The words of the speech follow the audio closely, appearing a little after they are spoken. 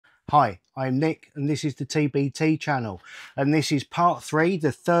Hi, I'm Nick and this is the TbT channel, and this is part 3,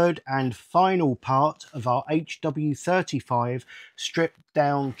 the third and final part of our HW35 strip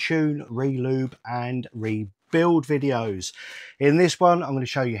down, tune, relube and rebuild videos. In this one I'm going to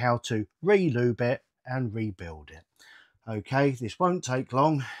show you how to relube it and rebuild it. Okay, this won't take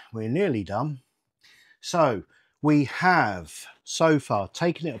long, we're nearly done. So we have so far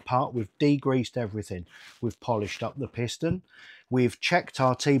taken it apart, we've degreased everything, we've polished up the piston, we've checked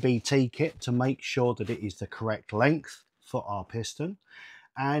our TbT kit to make sure that it is the correct length for our piston,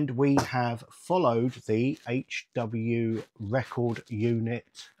 and we have followed the HW record unit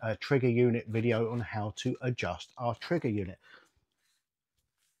trigger unit video on how to adjust our trigger unit.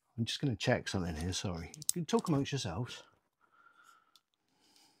 I'm just going to check something here, sorry. You can talk amongst yourselves.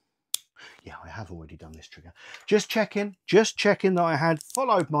 Yeah, I have already done this trigger. Just checking that I had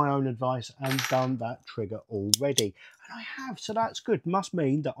followed my own advice and done that trigger already. And I have, so that's good. Must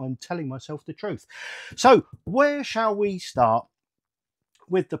mean that I'm telling myself the truth. So where shall we start?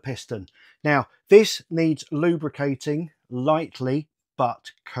 With the piston. Now, this needs lubricating lightly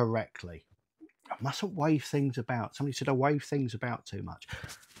but correctly. I mustn't wave things about. Somebody said I wave things about too much.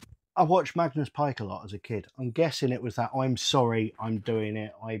 I watched Magnus Pike a lot as a kid. I'm guessing it was that I'm sorry, I'm doing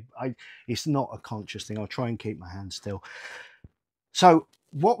it. It's not a conscious thing. I'll try and keep my hands still. So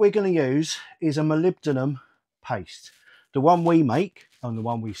what we're going to use is a molybdenum paste. The one we make and the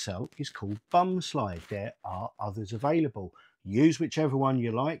one we sell is called Bum Slide. There are others available. Use whichever one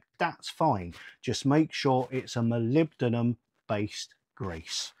you like. That's fine. Just make sure it's a molybdenum based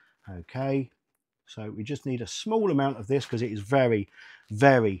grease. Okay. So we just need a small amount of this because it is very,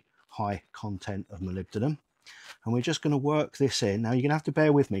 very high content of molybdenum, and we're just going to work this in. Now you're going to have to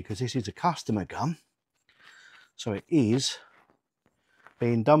bear with me because this is a customer gun, so it is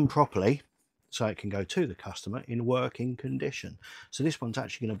being done properly so it can go to the customer in working condition. So this one's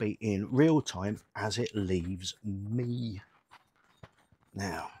actually going to be in real time as it leaves me.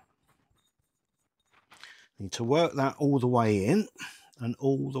 Now need to work that all the way in and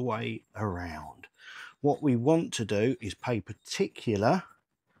all the way around. What we want to do is pay particular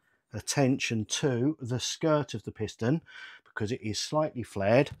attention to the skirt of the piston because it is slightly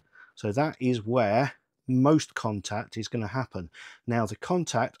flared, so that is where most contact is going to happen. Now the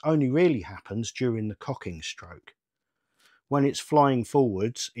contact only really happens during the cocking stroke. When it's flying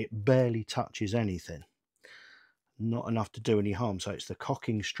forwards it barely touches anything, not enough to do any harm, so it's the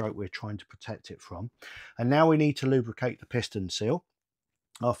cocking stroke we're trying to protect it from. And now we need to lubricate the piston seal.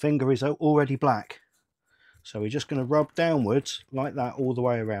 Our finger is already black, so we're just going to rub downwards like that all the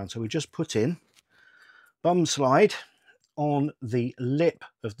way around. So we just put in Bum Slide on the lip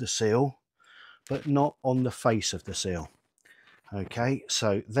of the seal, but not on the face of the seal. Okay,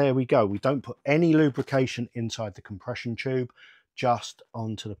 so there we go. We don't put any lubrication inside the compression tube, just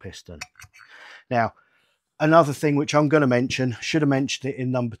onto the piston. Now, another thing which I'm going to mention, should have mentioned it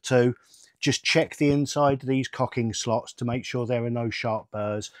in number 2, just check the inside of these cocking slots to make sure there are no sharp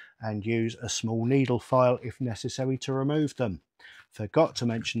burrs, and use a small needle file if necessary to remove them. Forgot to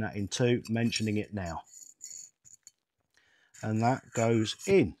mention that in 2, mentioning it now. And that goes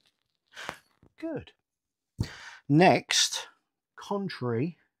in. Good. Next,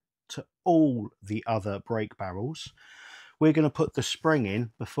 contrary to all the other brake barrels, we're going to put the spring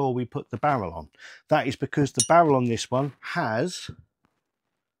in before we put the barrel on. That is because the barrel on this one has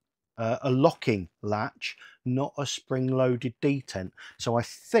a locking latch, not a spring-loaded detent. So I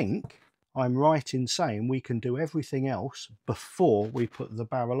think I'm right in saying we can do everything else before we put the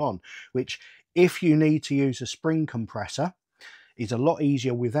barrel on, which, if you need to use a spring compressor, is a lot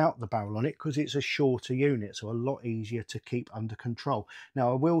easier without the barrel on it because it's a shorter unit, so a lot easier to keep under control. Now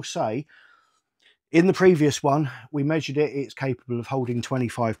I will say, in the previous one we measured it, it's capable of holding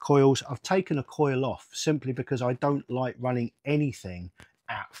 25 coils. I've taken a coil off simply because I don't like running anything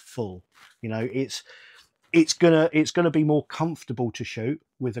at full. You know, it's gonna be more comfortable to shoot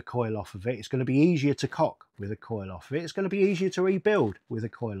with a coil off of it. It's going to be easier to cock with a coil off of it. It's going to be easier to rebuild with a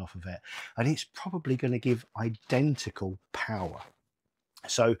coil off of it, and it's probably going to give identical power.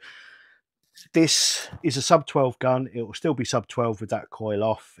 So this is a sub 12 gun. It will still be sub 12 with that coil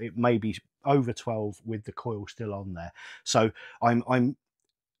off. It may be over 12 with the coil still on there. So I'm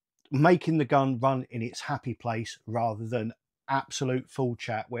making the gun run in its happy place rather than absolute full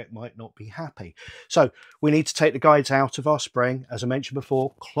chat where it might not be happy. So we need to take the guides out of our spring, as I mentioned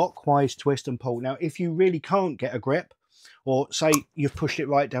before, clockwise twist and pull. Now if you really can't get a grip, or say you've pushed it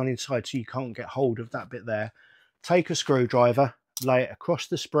right down inside so you can't get hold of that bit there, take a screwdriver, lay it across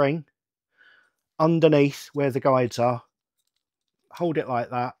the spring underneath where the guides are, hold it like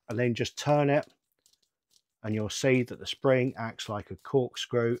that, and then just turn it and you'll see that the spring acts like a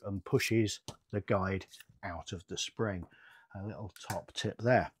corkscrew and pushes the guide out of the spring. A little top tip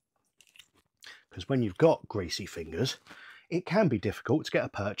there, because when you've got greasy fingers, it can be difficult to get a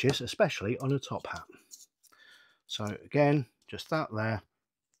purchase, especially on a top hat. So again, just that there.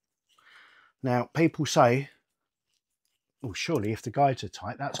 Now, people say, well, surely if the guides are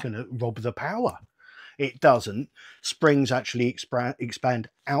tight, that's going to rob the power. It doesn't. Springs actually expand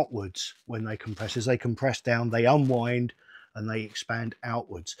outwards when they compress. As they compress down, they unwind and they expand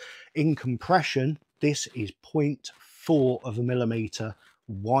outwards. In compression, this is 0.4 of a millimetre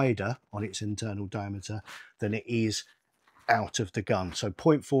wider on its internal diameter than it is out of the gun. So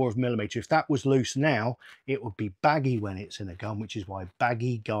 0.4 of a millimetre. If that was loose now, it would be baggy when it's in a gun, which is why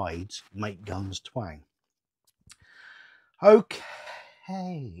baggy guides make guns twang.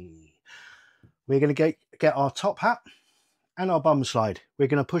 Okay, we're going to get our top hat and our bum slide. We're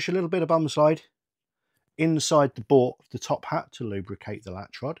going to push a little bit of bum slide inside the bore of the top hat to lubricate the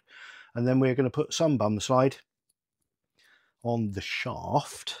latch rod, and then we're going to put some bum slide on the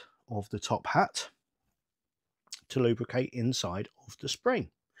shaft of the top hat to lubricate inside of the spring.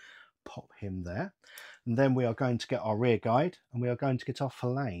 Pop him there, and then we are going to get our rear guide and we are going to get our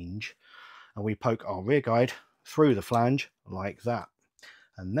flange, and we poke our rear guide through the flange like that.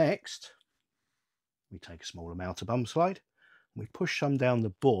 And next we take a small amount of bum slide and we push some down the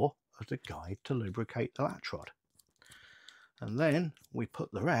bore of the guide to lubricate the latch rod, and then we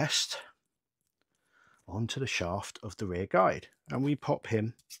put the rest onto the shaft of the rear guide and we pop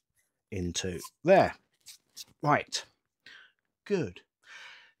him into there. Right, good.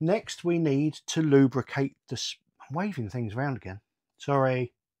 Next we need to lubricate the I'm waving things around again,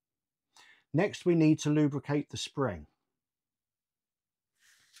 sorry. Next we need to lubricate the spring.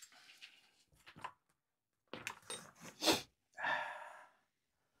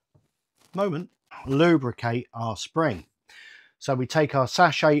 Moment. Lubricate our spring. So we take our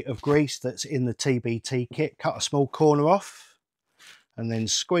sachet of grease that's in the TbT kit, cut a small corner off, and then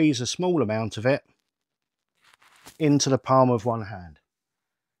squeeze a small amount of it into the palm of one hand.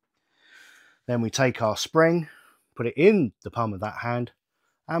 Then we take our spring, put it in the palm of that hand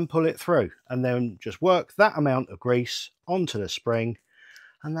and pull it through, and then just work that amount of grease onto the spring,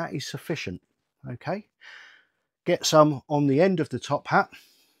 and that is sufficient. Okay, get some on the end of the top hat.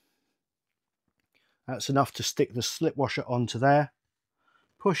 That's enough to stick the slip washer onto there.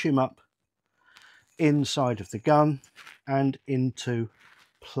 Push him up inside of the gun and into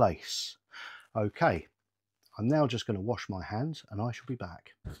place. Okay, I'm now just going to wash my hands and I shall be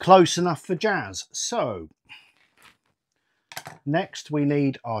back. Close enough for jazz. So next we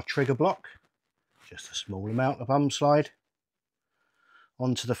need our trigger block, just a small amount of bum slide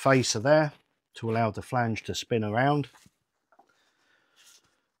onto the face of there to allow the flange to spin around.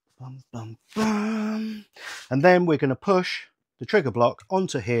 Bum, bum, bum. And then we're going to push the trigger block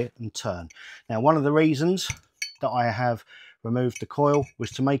onto here and turn. Now, one of the reasons that I have removed the coil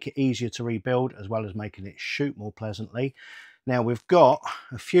was to make it easier to rebuild, as well as making it shoot more pleasantly. Now we've got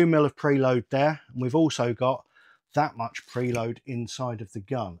a few mil of preload there, and we've also got that much preload inside of the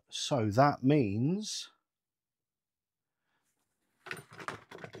gun. So that means,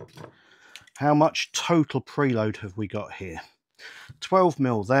 how much total preload have we got here? 12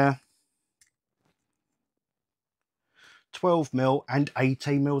 mil there, 12 mil and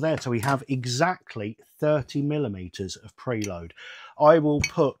 18 mil there. So we have exactly 30 millimeters of preload. I will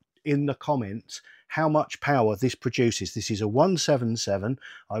put in the comments how much power this produces. This is a 177.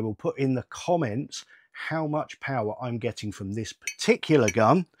 I will put in the comments how much power I'm getting from this particular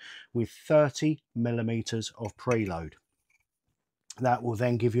gun with 30 millimeters of preload. That will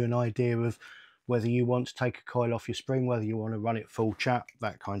then give you an idea of whether you want to take a coil off your spring, whether you want to run it full chat,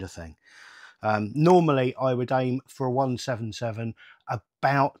 that kind of thing. Normally I would aim for a 177.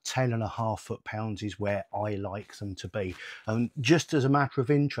 About 10.5 foot-pounds is where I like them to be. And just as a matter of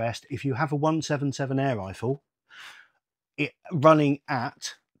interest, if you have a 177 air rifle, it running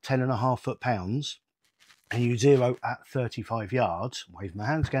at 10.5 foot-pounds, and you zero at 35 yards, wave my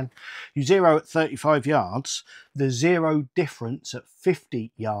hands again, you zero at 35 yards, the zero difference at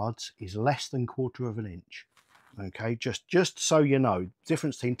 50 yards is less than 1/4 of an inch. Okay, just so you know,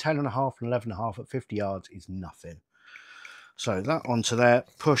 difference between 10.5 and 11.5 at 50 yards is nothing. So that onto there,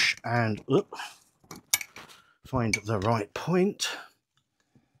 push and find the right point,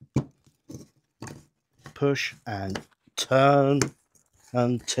 push and turn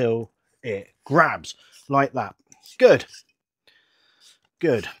until it grabs. Like that. Good.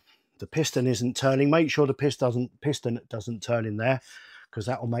 Good. The piston isn't turning. Make sure the piston doesn't turn in there, because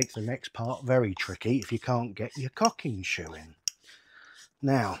that will make the next part very tricky if you can't get your cocking shoe in.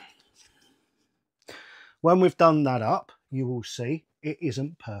 Now, When we've done that up, you will see it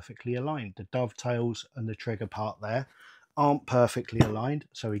isn't perfectly aligned. The dovetails and the trigger part there aren't perfectly aligned.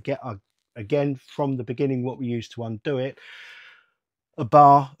 So we get again from the beginning what we used to undo it, a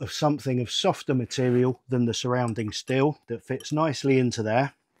bar of something of softer material than the surrounding steel that fits nicely into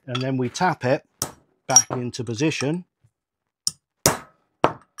there, and then we tap it back into position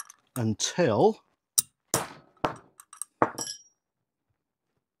until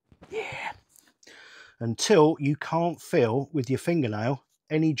you can't feel with your fingernail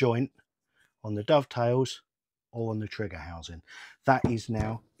any joint on the dovetails or on the trigger housing. That is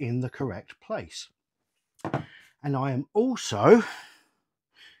now in the correct place. And I am also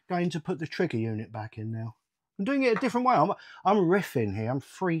going to put the trigger unit back in now. I'm doing it a different way. I'm riffing here. I'm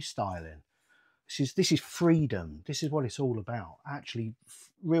freestyling. This is freedom. This is what it's all about. Actually,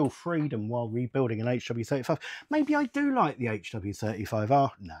 real freedom while rebuilding an HW35. Maybe I do like the HW35.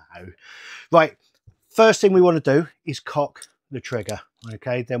 Oh, no. Right. First thing we want to do is cock the trigger.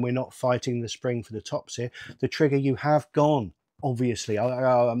 Okay. Then we're not fighting the spring for the tops here. The trigger you have gone. Obviously,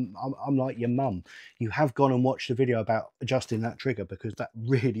 I'm like your mum. You have gone and watched a video about adjusting that trigger, because that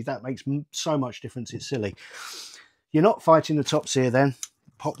makes so much difference. It's silly. You're not fighting the tops here then.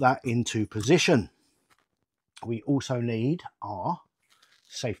 Pop that into position. We also need our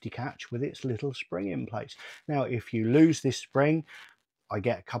safety catch with its little spring in place. Now, if you lose this spring, I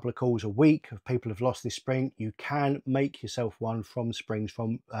get a couple of calls a week of people who've lost this spring. You can make yourself one from springs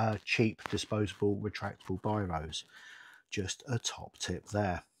from cheap disposable retractable biros. Just a top tip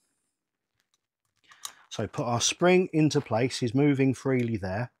there. So put our spring into place. He's moving freely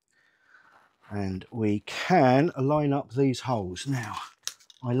there, and we can line up these holes. Now,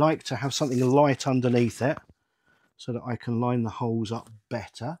 I like to have something light underneath it so that I can line the holes up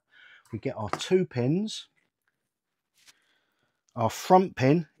better. We get our 2 pins. Our front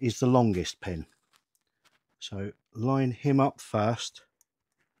pin is the longest pin. So line him up first.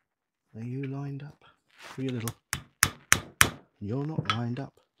 Are you lined up? For your little... You're not lined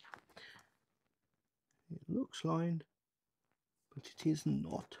up. It looks lined, but it is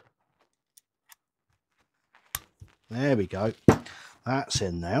not. There we go. That's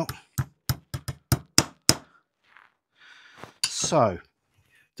in now. So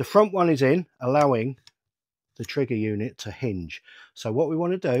the front one is in, allowing the trigger unit to hinge. So what we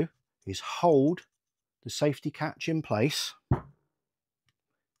want to do is hold the safety catch in place,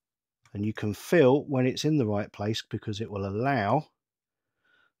 and you can feel when it's in the right place, because it will allow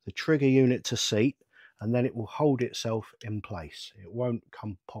the trigger unit to seat, and then it will hold itself in place. It won't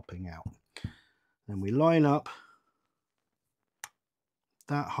come popping out. Then we line up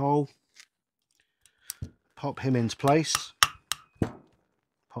that hole, pop him into place,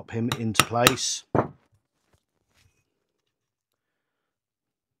 pop him into place.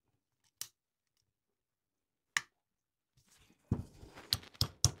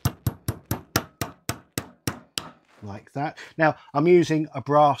 Like that. Now I'm using a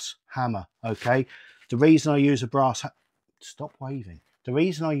brass hammer. Okay, the reason I use a brass stop waving. The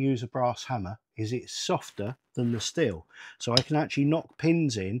reason I use a brass hammer is it's softer than the steel, so I can actually knock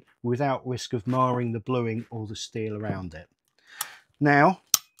pins in without risk of marring the bluing or the steel around it. Now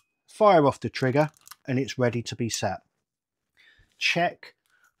fire off the trigger and it's ready to be set. Check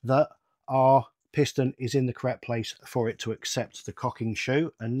that our piston is in the correct place for it to accept the cocking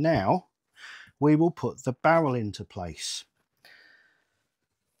shoe, and now we will put the barrel into place.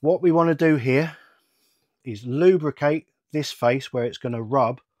 What we want to do here is lubricate this face where it's going to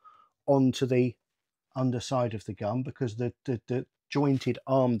rub onto the underside of the gun, because the jointed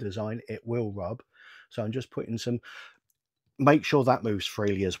arm design, it will rub. So I'm just putting some, make sure that moves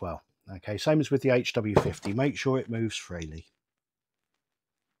freely as well. Okay, same as with the HW50, make sure it moves freely.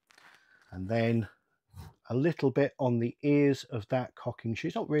 And then a little bit on the ears of that cocking shoe.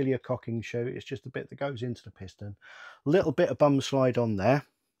 It's not really a cocking shoe, it's just a bit that goes into the piston. A little bit of bum slide on there.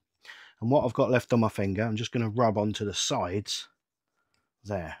 And what I've got left on my finger, I'm just going to rub onto the sides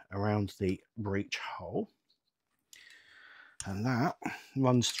there around the breech hole. And that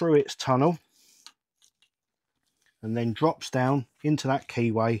runs through its tunnel and then drops down into that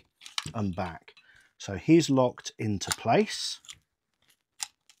keyway and back. So he's locked into place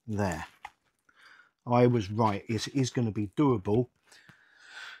there. I was right, it is going to be doable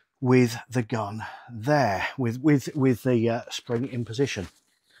with the gun there, with the spring in position.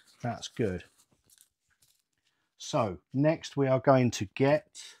 That's good. So next we are going to get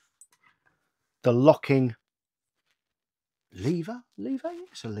the locking lever,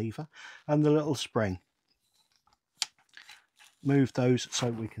 it's a lever, and the little spring. Move those so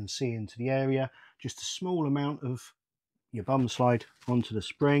we can see into the area. Just a small amount of your bum slide onto the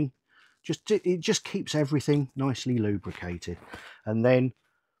spring, It just keeps everything nicely lubricated. And then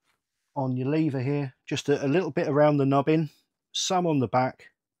on your lever here, just a little bit around the nubbin, some on the back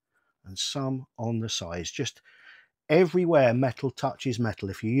and some on the sides. Just everywhere metal touches metal.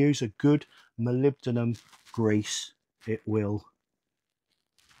 If you use a good molybdenum grease, it will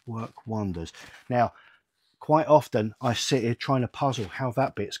work wonders. Now, quite often I sit here trying to puzzle how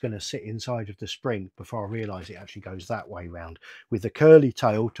that bit's going to sit inside of the spring before I realise it actually goes that way round, with the curly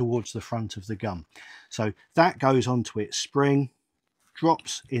tail towards the front of the gun. So that goes onto its spring,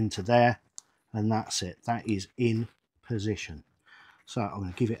 drops into there, and that's it. That is in position. So I'm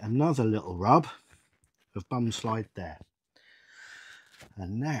going to give it another little rub of bum slide there.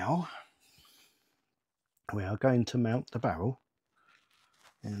 And now we are going to mount the barrel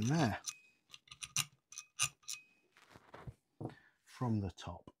in there from the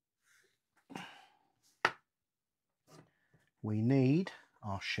top. We need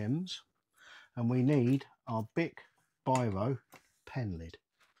our shims and we need our Bic Biro pen lid.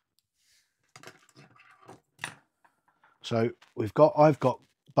 So I've got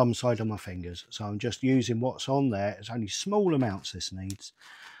bum side on my fingers, so I'm just using what's on there. It's only small amounts this needs.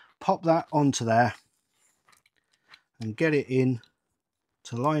 Pop that onto there and get it in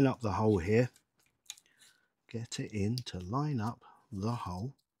to line up the hole here. Get it in to line up the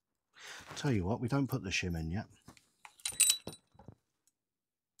hole. Tell you what, we don't put the shim in yet.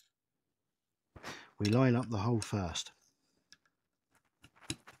 We line up the hole first.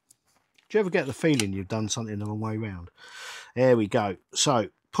 Do you ever get the feeling you've done something the wrong way round? There we go. So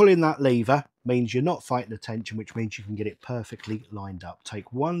pulling that lever means you're not fighting the tension, which means you can get it perfectly lined up.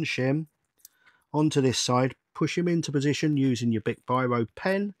 Take one shim onto this side, push him into position using your Bic Biro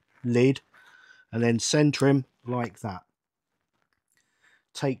pen lid, and then centre him like that.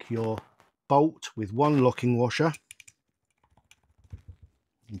 Take your bolt with one locking washer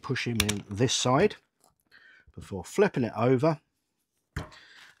and push him in this side before flipping it over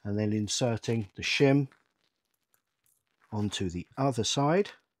and then inserting the shim onto the other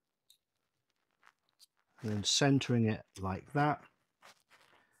side and then centering it like that,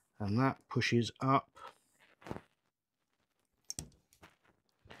 and that pushes up.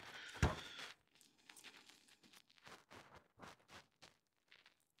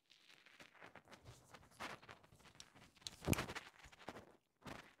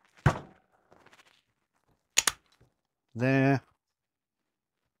 There,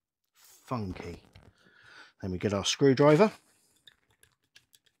 funky. Then we get our screwdriver.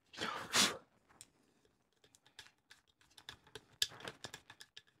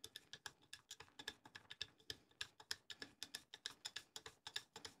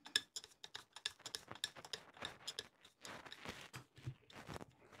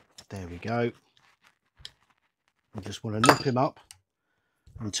 There we go. We just want to nip him up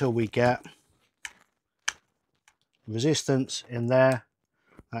until we get resistance in there.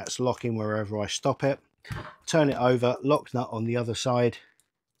 That's locking wherever I stop it. Turn it over, lock nut on the other side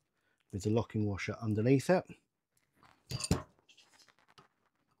with the locking washer underneath it.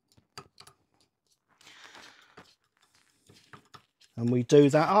 And we do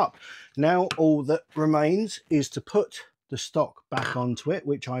that up. Now all that remains is to put the stock back onto it,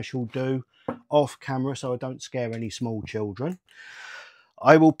 which I shall do off camera so I don't scare any small children.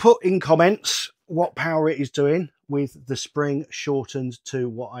 I will put in comments what power it is doing with the spring shortened to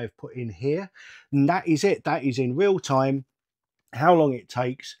what I've put in here. And that is it. That is in real time how long it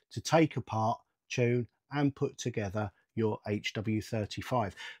takes to take apart, tune and put together your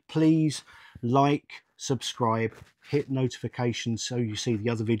HW35. Please like, subscribe, hit notifications so you see the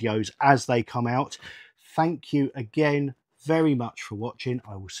other videos as they come out. Thank you again very much for watching.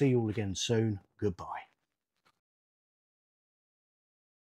 I will see you all again soon. Goodbye.